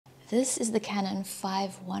This is the Canon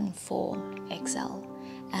 514 XL,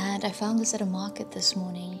 and I found this at a market this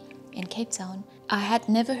morning in Cape Town. I had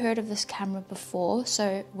never heard of this camera before,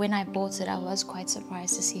 so when I bought it I was quite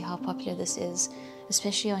surprised to see how popular this is,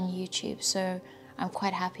 especially on YouTube, so I'm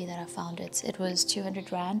quite happy that I found it. It was 200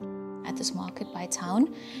 Rand at this market by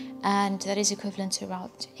town, and that is equivalent to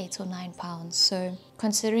around £8 or £9. So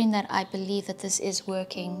considering that I believe that this is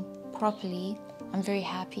working properly, I'm very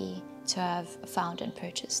happy to have found and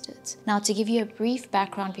purchased it. Now, to give you a brief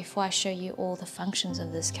background before I show you all the functions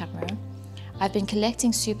of this camera, I've been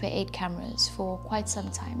collecting Super 8 cameras for quite some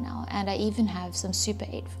time now, and I even have some Super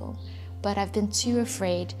 8 film, but I've been too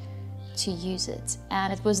afraid to use it,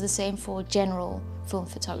 and it was the same for general film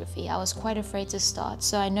photography. I was quite afraid to start,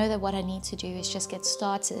 so I know that what I need to do is just get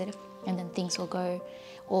started and then things will go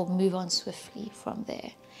or move on swiftly from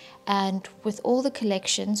there. And with all the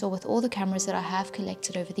collections, or with all the cameras that I have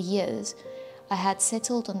collected over the years, I had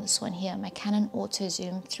settled on this one here, my Canon Auto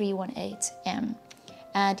Zoom 318M.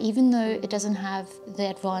 And even though it doesn't have the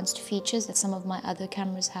advanced features that some of my other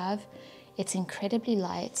cameras have, it's incredibly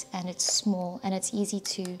light and it's small and it's easy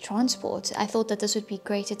to transport. I thought that this would be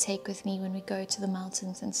great to take with me when we go to the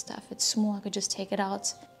mountains and stuff. It's small, I could just take it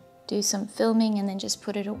out, do some filming and then just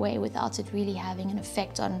put it away without it really having an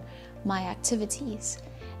effect on my activities.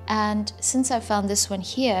 And since I found this one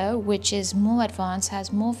here, which is more advanced,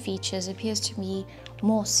 has more features, appears to be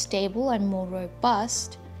more stable and more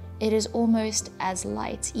robust, it is almost as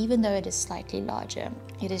light, even though it is slightly larger.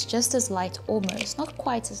 It is just as light almost, not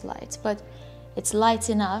quite as light, but it's light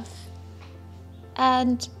enough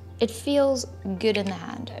and it feels good in the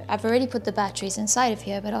hand. I've already put the batteries inside of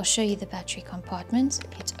here, but I'll show you the battery compartment.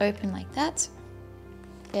 It's open like that.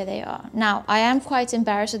 There they are. Now, I am quite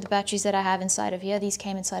embarrassed with the batteries that I have inside of here. These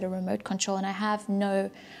came inside a remote control and I have no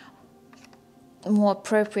more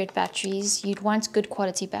appropriate batteries. You'd want good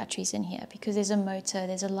quality batteries in here because there's a motor,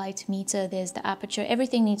 there's a light meter, there's the aperture.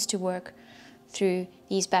 Everything needs to work through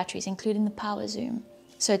these batteries, including the power zoom.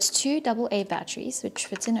 So it's two AA batteries, which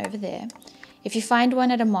fits in over there. If you find one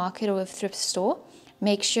at a market or a thrift store,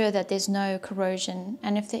 make sure that there's no corrosion,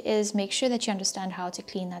 and if there is, make sure that you understand how to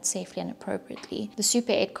clean that safely and appropriately. The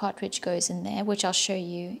Super 8 cartridge goes in there, which I'll show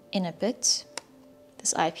you in a bit.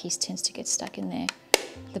 This eyepiece tends to get stuck in there.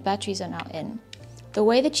 The batteries are now in. The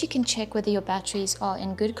way that you can check whether your batteries are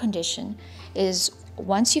in good condition is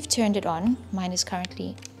once you've turned it on. Mine is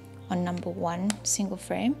currently on number 1 single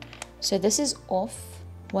frame, so this is off.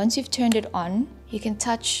 Once you've turned it on, you can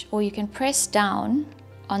touch or you can press down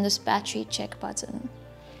on this battery check button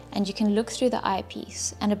and you can look through the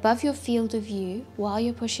eyepiece, and above your field of view, while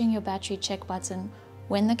you're pushing your battery check button,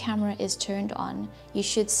 when the camera is turned on, you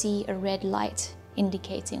should see a red light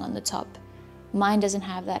indicating on the top. Mine doesn't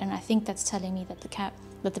have that, and I think that's telling me that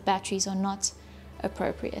the batteries are not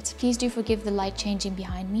appropriate. Please do forgive the light changing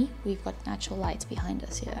behind me. We've got natural light behind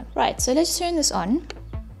us here. Right, so let's turn this on,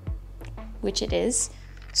 which it is.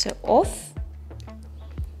 So off,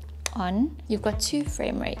 on, you've got 2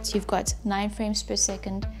 frame rates. You've got 9 frames per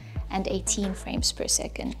second and 18 frames per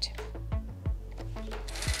second.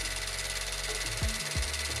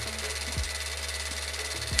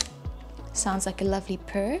 Sounds like a lovely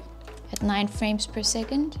purr at 9 frames per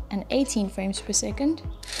second and 18 frames per second.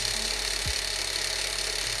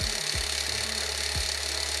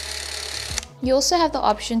 You also have the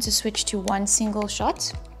option to switch to one single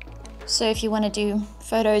shot. So if you want to do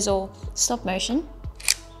photos or stop motion,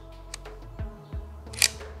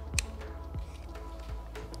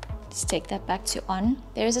 let's take that back to on.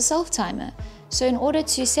 There is a self timer. So in order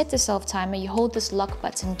to set the self timer, you hold this lock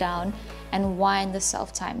button down and wind the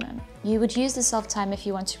self timer. You would use the self timer if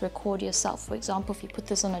you want to record yourself. For example, if you put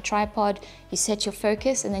this on a tripod, you set your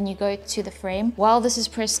focus and then you go to the frame. While this is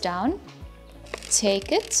pressed down,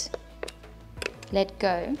 take it, let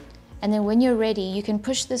go. And then when you're ready, you can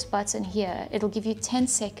push this button here. It'll give you 10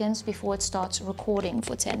 seconds before it starts recording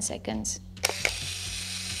for 10 seconds.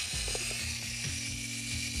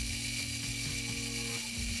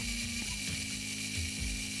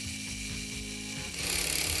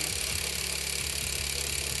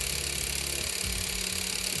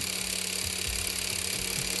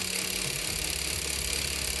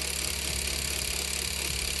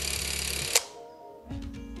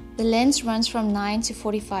 The lens runs from 9 to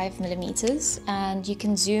 45 millimeters, and you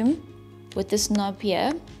can zoom with this knob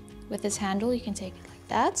here. With this handle, you can take it like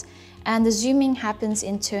that. And the zooming happens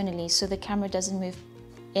internally, so the camera doesn't move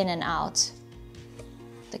in and out.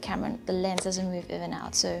 The lens doesn't move in and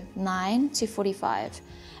out. So 9 to 45.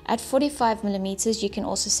 At 45 millimeters, you can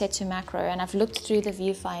also set to macro, and I've looked through the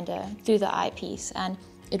viewfinder, through the eyepiece, and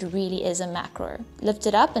it really is a macro. Lift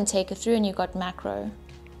it up and take it through and you've got macro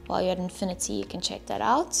While you're at infinity, you can check that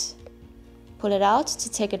out. Pull it out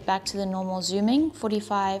to take it back to the normal zooming,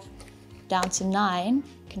 45 down to 9. You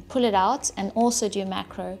can pull it out and also do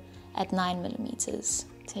macro at 9mm.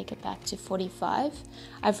 Take it back to 45.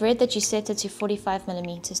 I've read that you set it to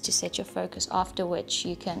 45mm to set your focus, after which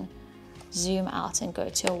you can zoom out and go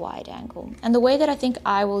to a wide angle. And the way that I think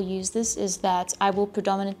I will use this is that I will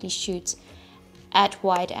predominantly shoot at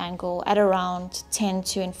wide angle at around 10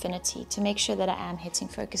 to infinity to make sure that I am hitting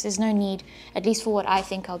focus. There's no need, at least for what I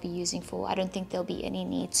think I'll be using for, I don't think there'll be any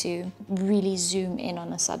need to really zoom in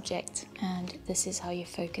on a subject. And this is how you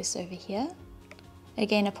focus over here.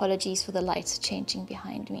 Again, apologies for the lights changing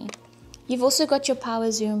behind me. You've also got your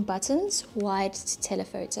power zoom buttons, wide to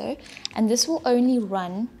telephoto, and this will only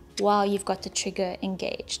run while you've got the trigger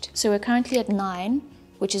engaged. So we're currently at 9,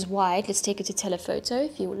 which is wide. Let's take it to telephoto.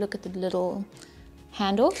 If you look at the little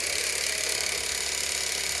handle.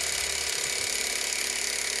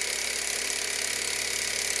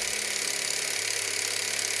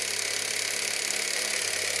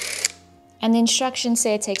 And the instructions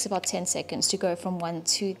say it takes about 10 seconds to go from one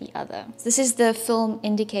to the other. This is the film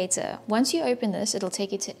indicator. Once you open this, it'll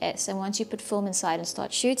take you to S, and once you put film inside and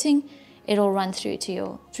start shooting, it'll run through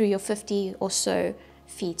your 50 or so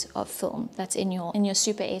feet of film that's in your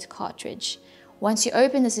Super 8 cartridge. Once you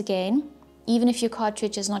open this again, even if your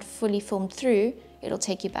cartridge is not fully filmed through, it'll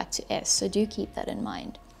take you back to S, so do keep that in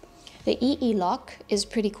mind. The EE lock is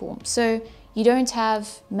pretty cool. So you don't have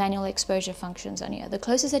manual exposure functions on here. The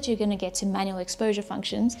closest that you're going to get to manual exposure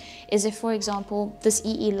functions is if, for example, this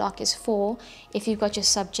EE lock is for if you've got your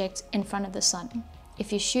subject in front of the sun.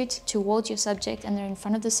 If you shoot towards your subject and they're in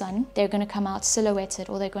front of the sun, they're going to come out silhouetted,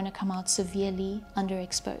 or they're going to come out severely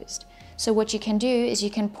underexposed. So what you can do is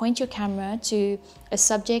you can point your camera to a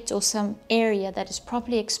subject or some area that is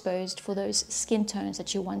properly exposed for those skin tones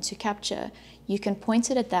that you want to capture. You can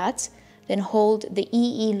point it at that, then hold the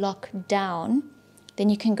EE lock down. Then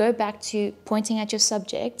you can go back to pointing at your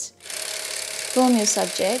subject, film your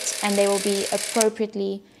subject, and they will be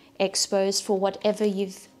appropriately exposed for whatever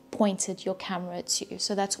you've pointed your camera to.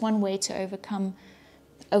 So that's one way to overcome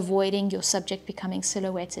avoiding your subject becoming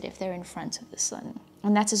silhouetted if they're in front of the sun.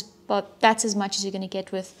 And that's as much as you're going to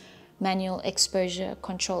get with manual exposure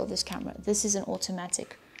control of this camera. This is an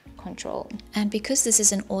automatic control. And because this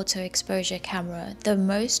is an auto exposure camera, the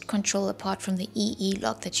most control apart from the EE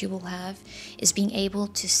lock that you will have is being able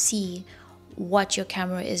to see what your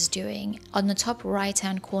camera is doing. On the top right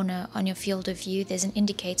hand corner on your field of view, there's an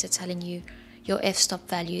indicator telling you your f-stop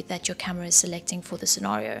value that your camera is selecting for the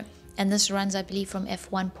scenario. And this runs, I believe, from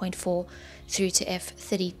f1.4 through to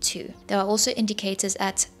f32. There are also indicators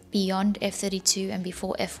at beyond f32 and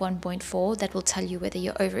before f1.4 that will tell you whether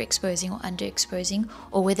you're overexposing or underexposing,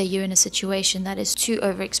 or whether you're in a situation that is too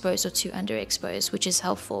overexposed or too underexposed, which is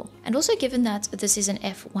helpful. And also, given that this is an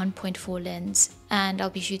f1.4 lens and I'll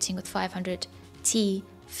be shooting with 500T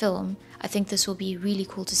film, I think this will be really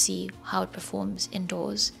cool to see how it performs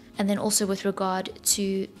indoors. And then also with regard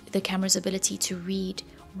to the camera's ability to read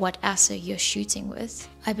what ASA you're shooting with,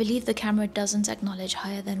 I believe the camera doesn't acknowledge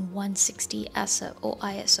higher than 160 ASA or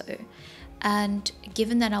ISO. And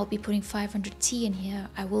given that I'll be putting 500T in here,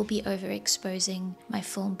 I will be overexposing my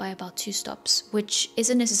film by about 2 stops, which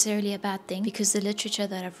isn't necessarily a bad thing, because the literature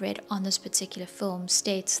that I've read on this particular film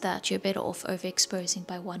states that you're better off overexposing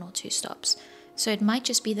by 1 or 2 stops. So it might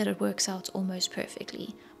just be that it works out almost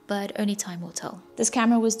perfectly, but only time will tell. This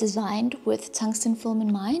camera was designed with tungsten film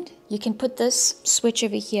in mind. You can put this switch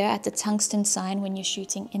over here at the tungsten sign when you're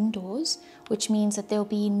shooting indoors, which means that there'll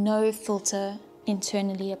be no filter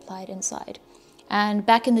internally applied inside. And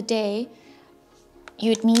back in the day,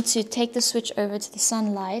 you'd need to take the switch over to the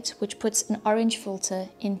sunlight, which puts an orange filter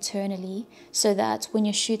internally, so that when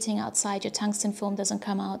you're shooting outside, your tungsten film doesn't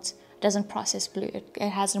come out, doesn't process blue. It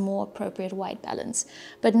has a more appropriate white balance.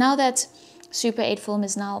 But now that Super 8 film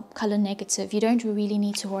is now color negative, you don't really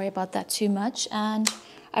need to worry about that too much. And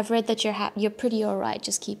I've read that you're pretty alright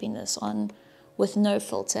just keeping this on with no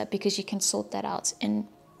filter, because you can sort that out in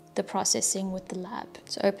the processing with the lab.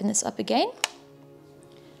 So open this up again.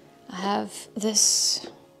 I have this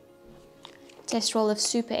test roll of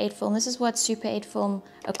Super 8 film. This is what Super 8 film,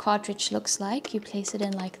 a cartridge, looks like. You place it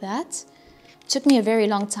in like that. It took me a very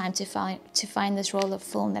long time to find this roll of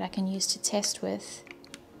film that I can use to test with.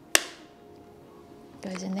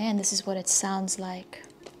 Goes in there, and this is what it sounds like.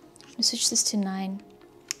 I'm going to switch this to 9.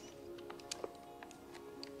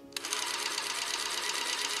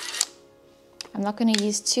 I'm not going to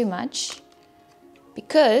use too much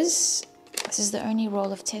because this is the only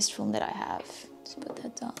roll of test film that I have. Just put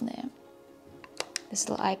that down there. This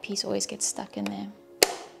little eyepiece always gets stuck in there.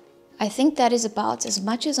 I think that is about as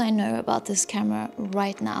much as I know about this camera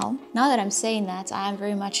right now. Now that I'm saying that, I am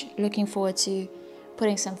very much looking forward to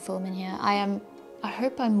putting some film in here. I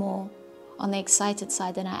hope I'm more on the excited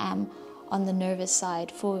side than I am on the nervous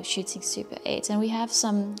side for shooting Super 8. And we have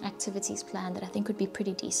some activities planned that I think would be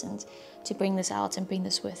pretty decent to bring this out and bring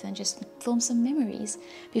this with and just film some memories.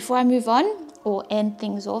 Before I move on or end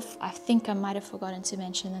things off, I think I might have forgotten to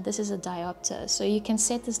mention that this is a diopter. So you can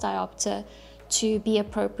set this diopter to be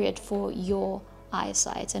appropriate for your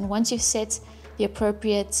eyesight. And once you've set the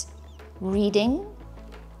appropriate reading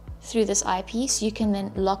through this eyepiece, you can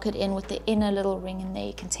then lock it in with the inner little ring in there.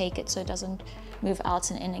 You can take it so it doesn't move out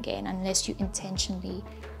and in again unless you intentionally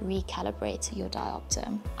recalibrate your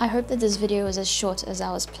diopter. I hope that this video was as short as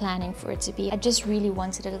I was planning for it to be. I just really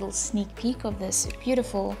wanted a little sneak peek of this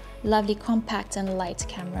beautiful, lovely, compact and light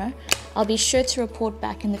camera. I'll be sure to report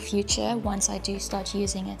back in the future once I do start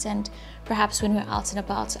using it, and perhaps when we're out and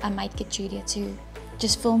about I might get Julia to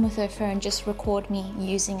just film with her phone, just record me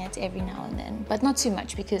using it every now and then, but not too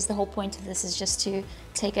much, because the whole point of this is just to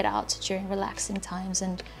take it out during relaxing times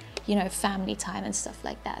and, you know, family time and stuff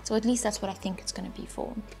like that. So at least that's what I think it's going to be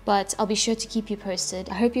for. But I'll be sure to keep you posted.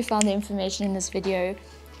 I hope you found the information in this video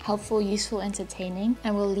helpful, useful, entertaining,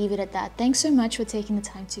 and we'll leave it at that. Thanks so much for taking the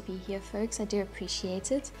time to be here, folks. I do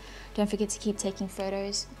appreciate it. Don't forget to keep taking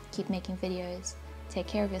photos, keep making videos, take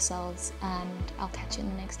care of yourselves, and I'll catch you in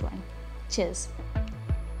the next one. Cheers.